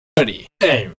Ready,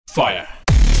 aim, fire.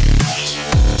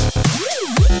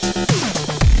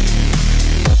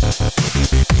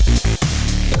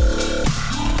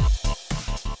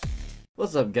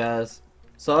 What's up, guys?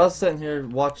 So I was sitting here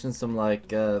watching some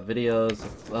videos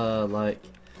of like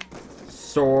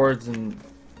swords and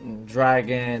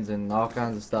dragons and all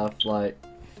kinds of stuff, like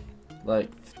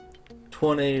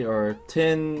 20 or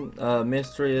 10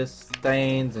 mysterious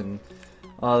things and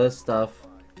all this stuff.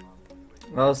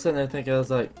 I was sitting there thinking, I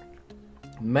was like,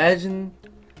 imagine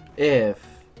if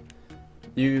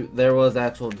there was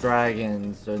actual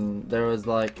dragons and there was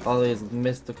like all these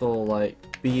mystical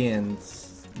like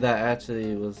beings that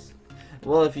actually was,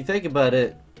 well, if you think about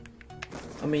it,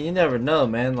 I mean, you never know,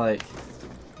 man, like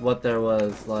what there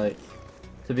was, like,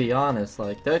 to be honest,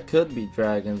 like there could be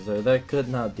dragons or there could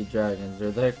not be dragons or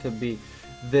there could be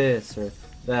this or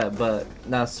that. But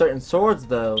now certain swords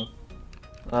though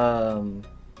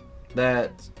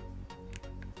that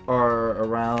are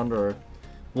around or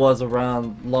was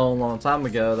around long time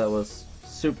ago that was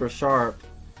super sharp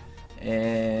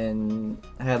and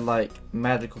had like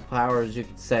magical powers, you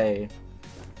could say.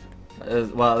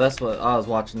 Well, that's what I was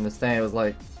watching this thing. It was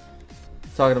like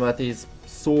talking about these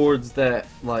swords that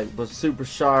like was super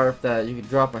sharp, that you could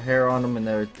drop a hair on them and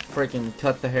they would freaking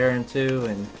cut the hair in two,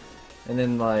 and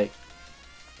then like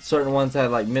certain ones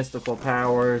had like mystical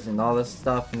powers and all this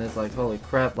stuff, and it's like, holy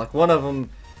crap, like one of them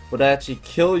would actually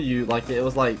kill you, like it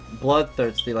was like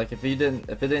bloodthirsty, like if it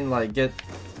didn't like get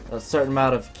a certain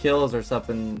amount of kills or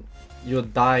something, you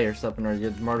would die or something, or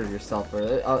you'd murder yourself, or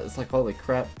it's like, holy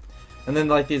crap. And then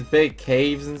like these big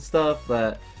caves and stuff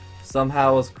that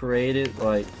somehow was created,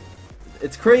 like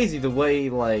it's crazy the way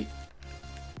like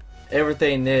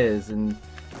everything is, and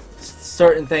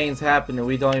certain things happen and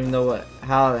we don't even know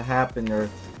how it happened or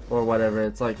whatever.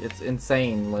 It's like, it's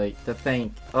insane, like, to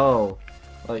think, oh,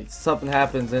 like something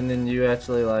happens and then you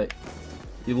actually like,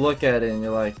 you look at it and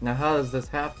you're like, now how does this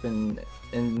happen?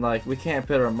 And like we can't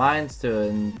put our minds to it.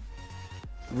 And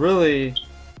really,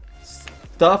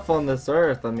 stuff on this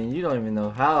earth, I mean, you don't even know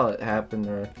how it happened,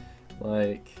 or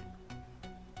like,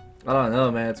 I don't know,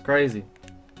 man, it's crazy.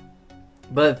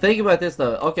 But think about this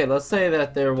though. Okay, let's say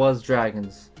that there was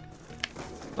dragons,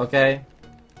 okay,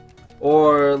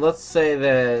 or let's say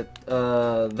that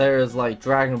there's like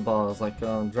Dragon Balls, like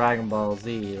Dragon Ball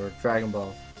Z or Dragon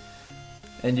Ball,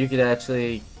 and you could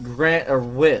actually grant a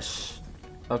wish,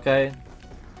 okay?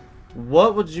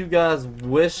 What would you guys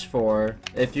wish for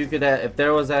if you could, if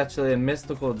there was actually a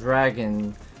mystical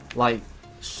dragon like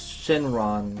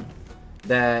Shenron,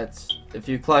 that if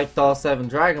you collect all 7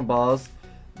 Dragon Balls,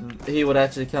 he would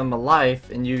actually come alive,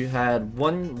 and you had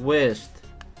one wish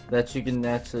that you can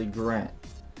actually grant?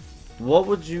 What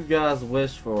would you guys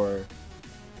wish for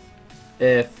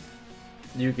if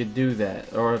you could do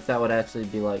that, or if that would actually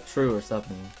be like true or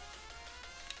something?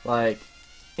 Like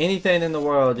anything in the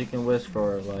world you can wish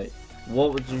for, like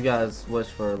what would you guys wish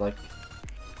for? Like,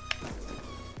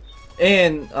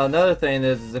 and another thing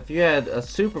is if you had a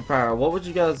superpower, what would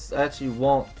you guys actually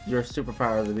want your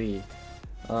superpower to be?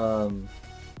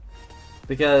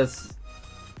 Because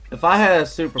if I had a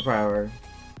superpower,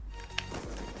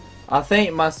 I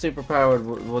think my superpower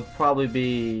would probably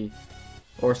be,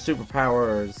 or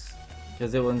superpowers,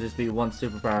 because it wouldn't just be one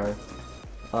superpower.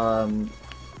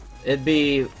 It'd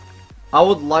be, I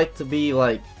would like to be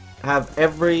like, have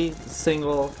every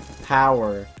single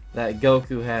power that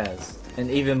Goku has, and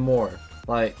even more.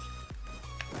 Like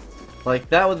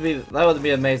that would be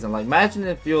amazing. Like imagine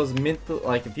if you was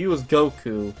like if you was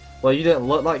Goku. Well, you didn't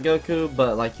look like Goku,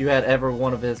 but like you had every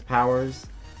one of his powers.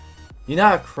 You know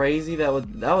how crazy that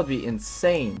would be?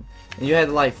 Insane. And you had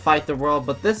to like fight the world.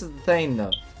 But this is the thing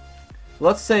though.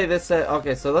 Let's say this.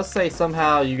 Okay, so let's say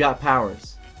somehow you got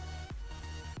powers.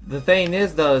 The thing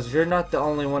is though, is you're not the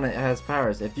only one that has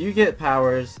powers. If you get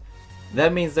powers,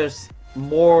 that means there's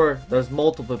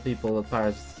multiple people with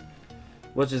powers,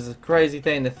 which is a crazy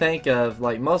thing to think of.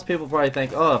 Like most people probably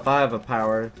think, oh, if I have a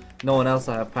power, no one else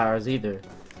will have powers either.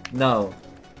 No,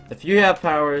 if you have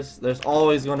powers, there's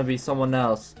always going to be someone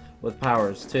else with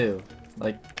powers too.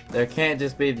 Like there can't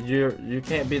just be you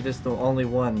can't be just the only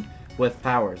one with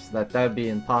powers. That would be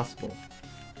impossible.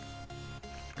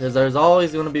 Because there's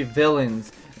always going to be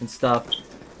villains and stuff,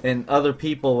 and other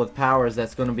people with powers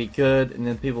that's going to be good, and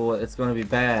then people it's going to be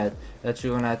bad that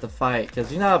you're going to have to fight.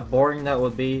 Because you know how boring that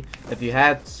would be if you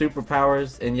had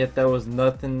superpowers and yet there was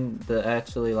nothing to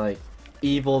actually like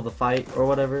evil to fight or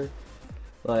whatever.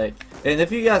 Like, and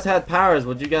if you guys had powers,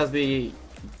 would you guys be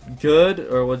good,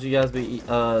 or would you guys be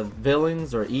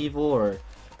villains or evil, or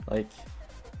like?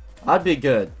 I'd be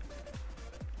good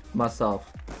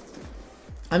myself.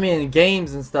 I mean, in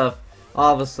games and stuff,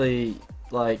 obviously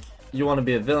like you want to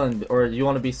be a villain, or you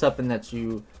want to be something that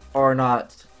you are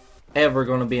not ever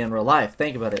going to be in real life.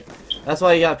 Think about it. That's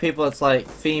why you got people that's like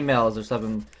females or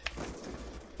something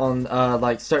on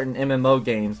like certain MMO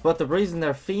games. But the reason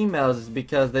they're females is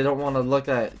because they don't want to look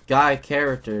at guy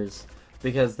characters,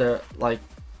 because they're like,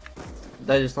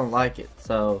 they just don't like it.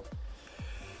 So,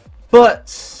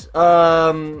 but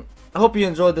I hope you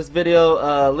enjoyed this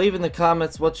video. Leave in the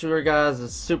comments what your guys'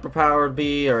 superpower would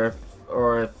be, or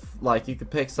if like you could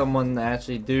pick someone to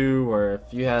actually do, or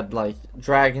if you had like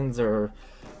dragons or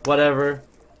whatever.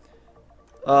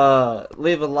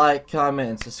 Leave a like, comment,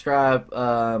 and subscribe.